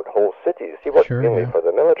wipe out whole cities. He worked mainly for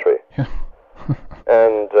the military. Yeah.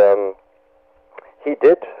 And he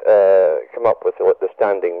did come up with the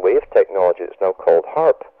standing wave technology that's now called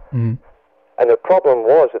HARP. Mm. And the problem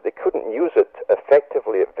was that they couldn't use it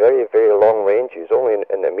effectively at very, very long ranges, only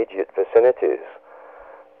in immediate vicinities.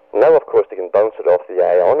 Now, of course, they can bounce it off the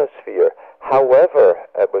ionosphere. However,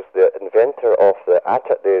 it was the inventor of the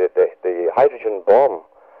hydrogen bomb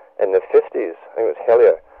in the 50s, I think it was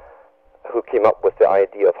Hellier, who came up with the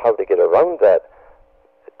idea of how to get around that,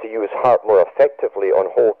 to use HARP more effectively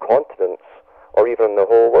on whole continents or even the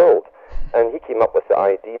whole world. And he came up with the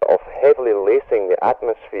idea of heavily lacing the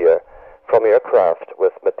atmosphere from aircraft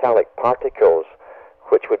with metallic particles,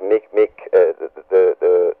 which would make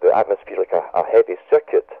the atmosphere like a heavy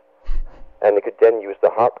circuit. And they could then use the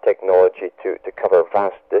HARP technology to cover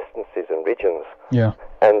vast distances and regions,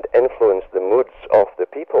 and influence the moods of the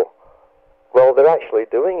people. Well, they're actually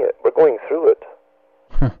doing it. We're going through it.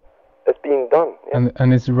 It's being done. Yeah.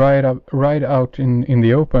 And it's right out in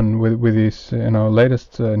the open with this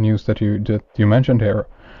latest news that you mentioned here.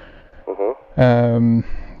 Mm-hmm.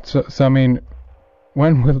 So I mean,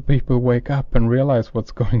 when will people wake up and realize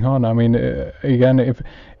what's going on? I mean, again,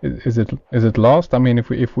 is it lost? I mean,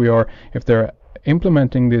 if they're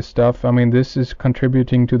implementing this stuff, I mean, this is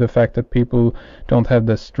contributing to the fact that people don't have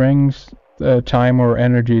the strength, time, or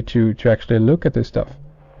energy to actually look at this stuff.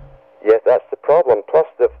 Yes, that's the problem. Plus,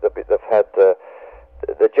 they've had the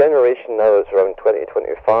generation now is around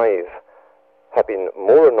 2025 have been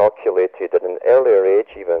more inoculated at an earlier age,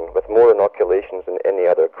 even with more inoculations than any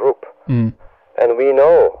other group. Mm. And we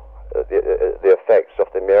know the effects of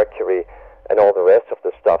the mercury and all the rest of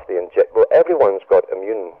the stuff they inject. Well, everyone's got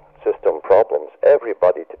immune system problems.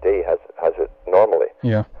 Everybody today has it normally.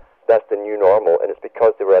 Yeah. That's the new normal, and it's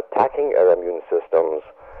because they were attacking our immune systems,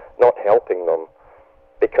 not helping them.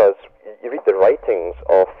 Because you read the writings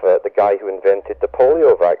of the guy who invented the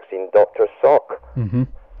polio vaccine, Dr. Salk. Mm-hmm.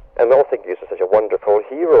 And we all think he was such a wonderful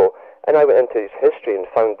hero. And I went into his history and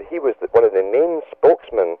found that he was one of the main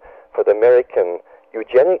spokesmen for the American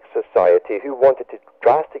Eugenics Society, who wanted to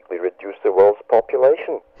drastically reduce the world's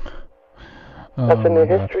population. That's in the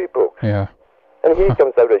history books. Yeah. And he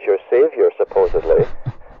comes out as your savior, supposedly.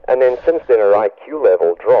 And then since then our IQ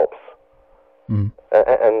level drops. Mm.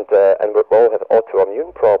 And we all have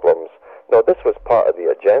autoimmune problems. Now, this was part of the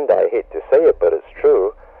agenda. I hate to say it, but it's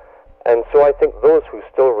true. And so I think those who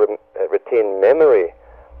still retain memory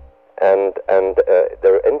and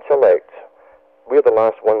their intellect, we're the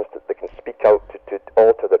last ones that can speak out to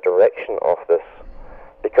alter the direction of this,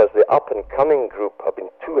 because the up-and-coming group have been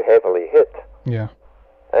too heavily hit. Yeah.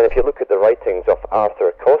 And if you look at the writings of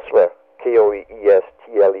Arthur Koestler, Koestler,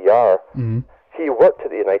 he worked at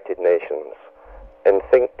the United Nations in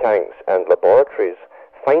think tanks and laboratories,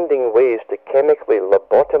 finding ways to chemically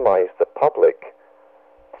lobotomize the public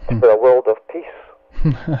for a world of peace.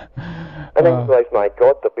 And I realized, my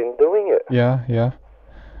God, they've been doing it. Yeah, yeah.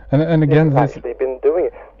 And again, they've actually been doing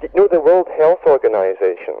it. You know, the World Health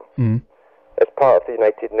Organization, as part of the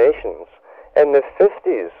United Nations, in the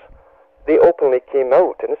 50s, they openly came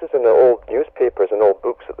out, and this is in the old newspapers and old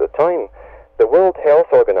books at the time, the World Health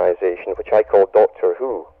Organization, which I call Doctor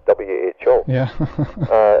Who, WHO,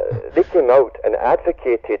 they came out and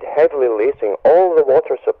advocated heavily lacing all the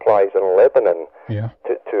water supplies in Lebanon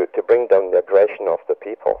to bring down the aggression of the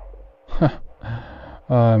people.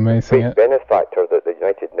 Amazing. Great benefactor of the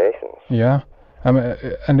United Nations. Yeah, I mean,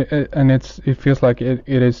 and it feels like it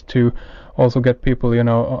is to also get people,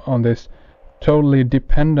 on this totally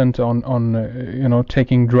dependent on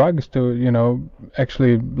taking drugs to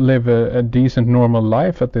actually live a decent normal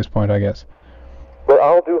life at this point, I guess. Well,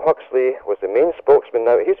 Aldous Huxley was the main spokesman.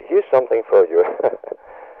 Now, here's something for you.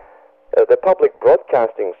 The public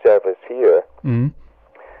broadcasting service here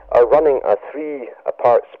are running a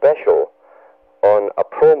 3-part special on a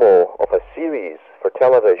promo of a series for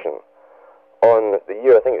television on the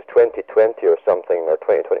year, I think it's 2020 or something, or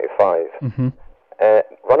 2025.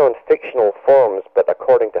 Run on fictional forms, but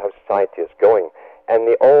according to how society is going. And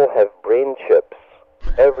they all have brain chips.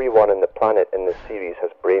 Everyone on the planet in the series has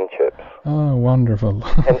brain chips. Oh, wonderful.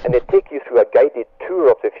 and they take you through a guided tour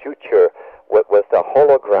of the future with a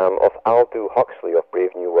hologram of Aldous Huxley of Brave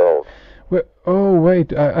New World. Well, oh,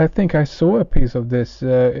 wait, I think I saw a piece of this.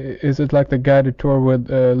 Is it like the guided tour with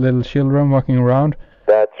little children walking around?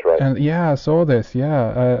 That's right. And yeah, I saw this,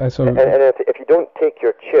 yeah. I saw. And if you don't take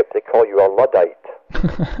your chip, they call you a Luddite.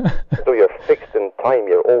 So you're fixed in time,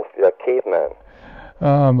 you're a caveman.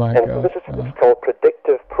 Oh my and God. this is it's called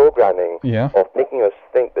predictive programming, of making us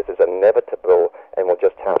think this is inevitable and we'll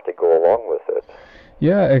just have to go along with it.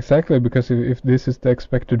 Yeah, exactly, because if this is the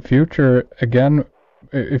expected future, again,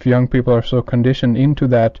 if young people are so conditioned into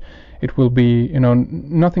that, it will be,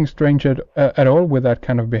 nothing strange at all with that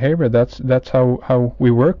kind of behavior. That's how we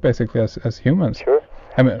work basically as humans. Sure.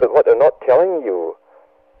 I mean, but what they're not telling you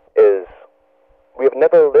is we've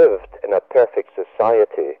never lived in a perfect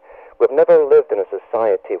society. We've never lived in a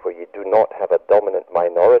society where you do not have a dominant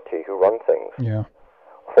minority who run things. Yeah.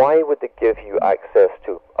 Why would they give you access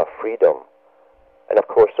to a freedom? And of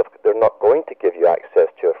course, they're not going to give you access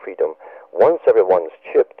to a freedom. Once everyone's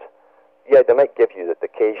chipped, yeah, they might give you the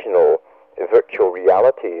occasional virtual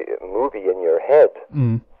reality movie in your head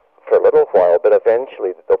for a little while, but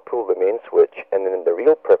eventually they'll pull the main switch, and then the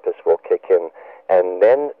real purpose will kick in, and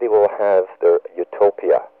then they will have their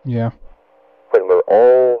utopia. Yeah. When we're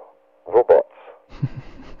all robots.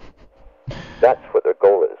 That's what their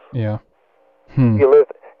goal is. Yeah.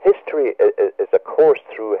 History is a course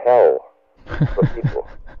through hell for people.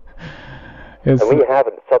 And we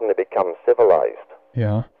haven't suddenly become civilized.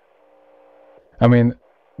 Yeah. I mean,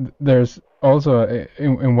 there's also,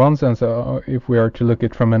 in one sense, if we are to look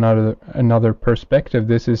at it from another perspective,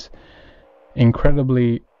 this is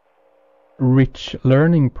incredibly rich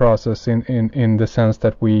learning process in the sense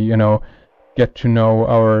that we, get to know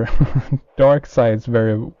our dark sides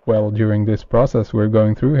very well during this process we're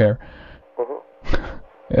going through here.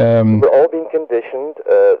 We're all being conditioned.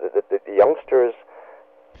 The youngsters,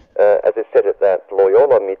 as I said at that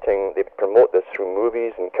Loyola meeting, they promote this through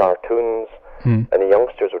movies and cartoons, and the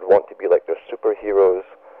youngsters would want to be like their superheroes,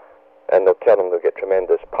 and they'll tell them they'll get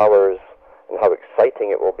tremendous powers and how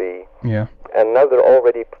exciting it will be. Yeah. And now they've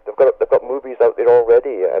got movies out there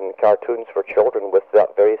already and cartoons for children with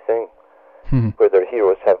that very thing, where their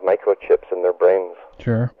heroes have microchips in their brains.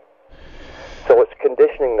 Sure. So it's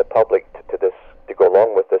conditioning the public to go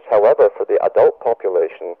along with this. However, for the adult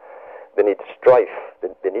population, they need strife.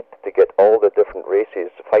 They need to get all the different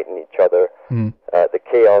races fighting each other, the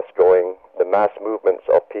chaos going, the mass movements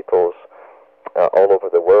of peoples all over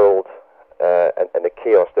the world, and the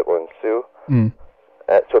chaos that will ensue.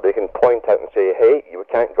 So they can point out and say, hey, you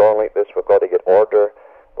can't go on like this. We've got to get order.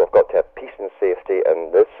 We've got to have peace and safety,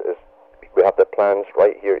 and we have the plans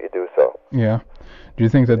right here to do so. Yeah. Do you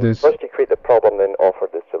think that this... First you create the problem, then offer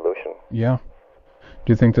the solution. Yeah.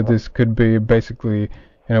 Do you think that this could be basically,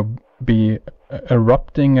 be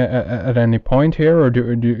erupting at any point here, or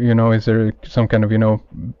do is there some kind of,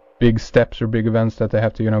 big steps or big events that they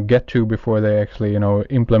have to, get to before they actually,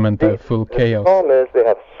 implement the full chaos? The problem is they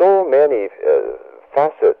have so many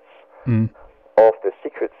facets of the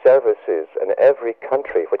secret services in every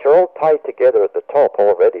country, which are all tied together at the top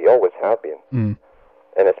already, always have been.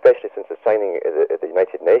 And especially since the signing of the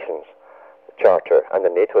United Nations Charter and the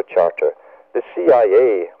NATO Charter, the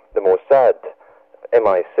CIA, the Mossad,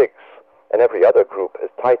 MI6, and every other group is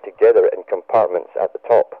tied together in compartments at the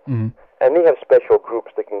top. And they have special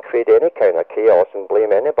groups that can create any kind of chaos and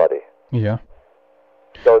blame anybody. Yeah.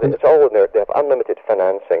 So it's all in there. They have unlimited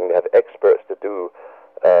financing. They have experts to do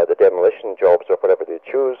the demolition jobs or whatever they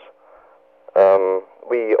choose.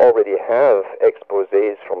 We already have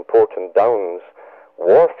exposés from Porton Downs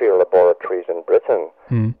warfare laboratories in Britain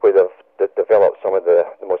where they've developed some of the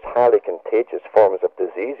most highly contagious forms of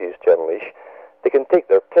diseases generally. They can take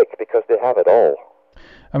their pick because they have it all.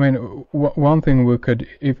 I mean, one thing we could,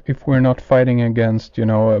 if we're not fighting against,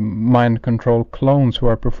 mind control clones who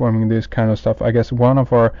are performing this kind of stuff, I guess one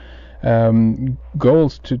of our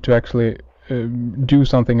goals to actually do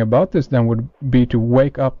something about this then would be to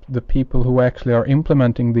wake up the people who actually are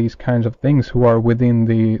implementing these kinds of things, who are within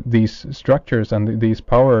these structures and these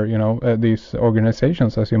power, these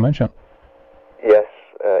organizations, as you mentioned. Yes,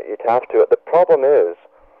 you'd have to. The problem is,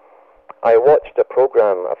 I watched a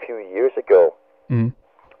program a few years ago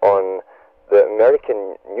on the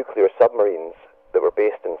American nuclear submarines that were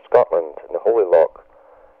based in Scotland, in the Holy Loch,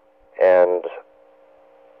 and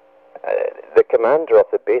the commander of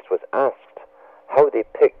the base was asked how they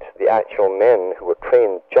picked the actual men who were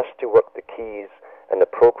trained just to work the keys and the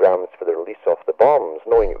programs for the release of the bombs,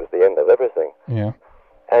 knowing it was the end of everything. Yeah.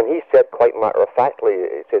 And he said quite matter-of-factly,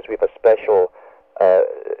 he says, we have a special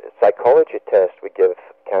psychology test we give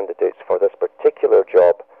candidates for this particular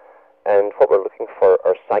job, and what we're looking for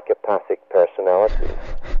are psychopathic personalities.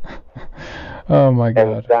 Oh my God.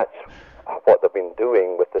 And that's what they've been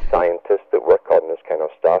doing with the scientists that work on this kind of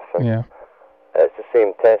stuff. And yeah. It's the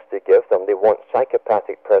same test they give them. They want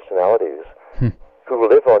psychopathic personalities who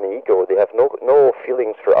live on ego. They have no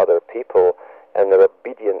feelings for other people, and they're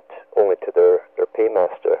obedient only to their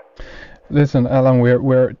paymaster. Listen, Alan,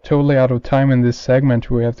 we're totally out of time in this segment.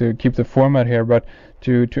 We have to keep the format here, but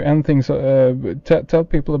to end things, tell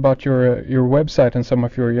people about your website and some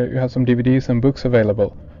of you have some DVDs and books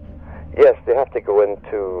available. Yes, they have to go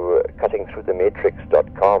into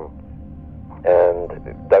cuttingthroughthematrix.com and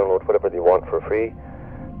download whatever they want for free.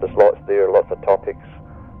 There's lots there, lots of topics,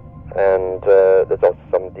 and there's also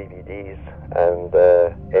some DVDs and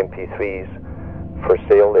MP3s for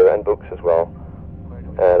sale there, and books as well.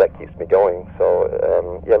 That keeps me going.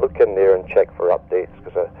 So yeah, look in there and check for updates,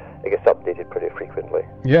 because it gets updated pretty frequently.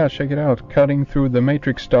 Yeah, check it out,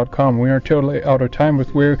 cuttingthroughthematrix.com. We are totally out of time,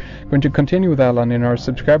 but we're going to continue with Alan in our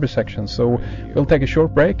subscriber section, so we'll take a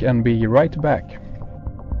short break and be right back.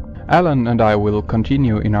 Alan and I will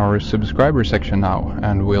continue in our subscriber section now,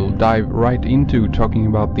 and we'll dive right into talking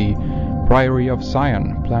about the Priory of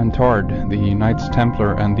Zion, Plantard, the Knights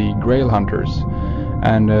Templar and the Grail Hunters.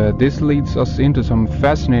 And this leads us into some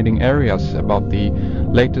fascinating areas about the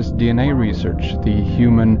latest DNA research, the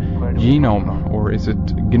Human Genome, or is it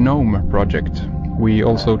Genome Project. We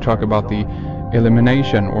also talk about the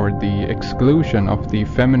elimination or the exclusion of the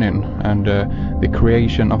feminine, and the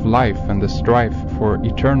creation of life and the strife for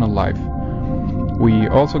eternal life. We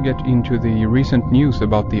also get into the recent news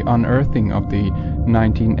about the unearthing of the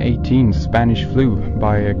 1918 Spanish flu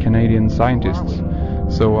by Canadian scientists.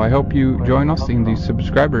 So I hope you join us in the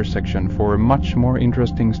subscriber section for much more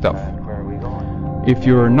interesting stuff. If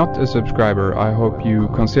you're not a subscriber, I hope you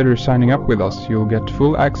consider signing up with us. You'll get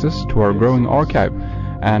full access to our growing archive,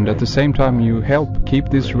 and at the same time you help keep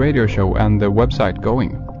this radio show and the website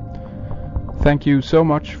going. Thank you so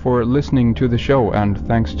much for listening to the show, and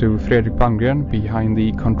thanks to Henrik Palmgren behind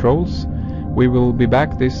the controls. We will be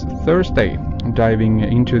back this Thursday, diving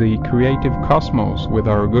into the creative cosmos with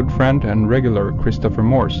our good friend and regular Christopher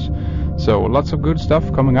Morse. So lots of good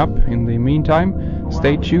stuff coming up. In the meantime,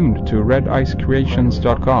 stay tuned to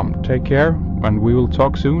redicecreations.com. Take care, and we will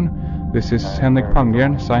talk soon. This is Henrik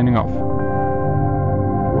Palmgren signing off.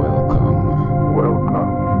 Welcome.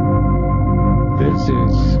 This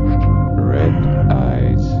is Red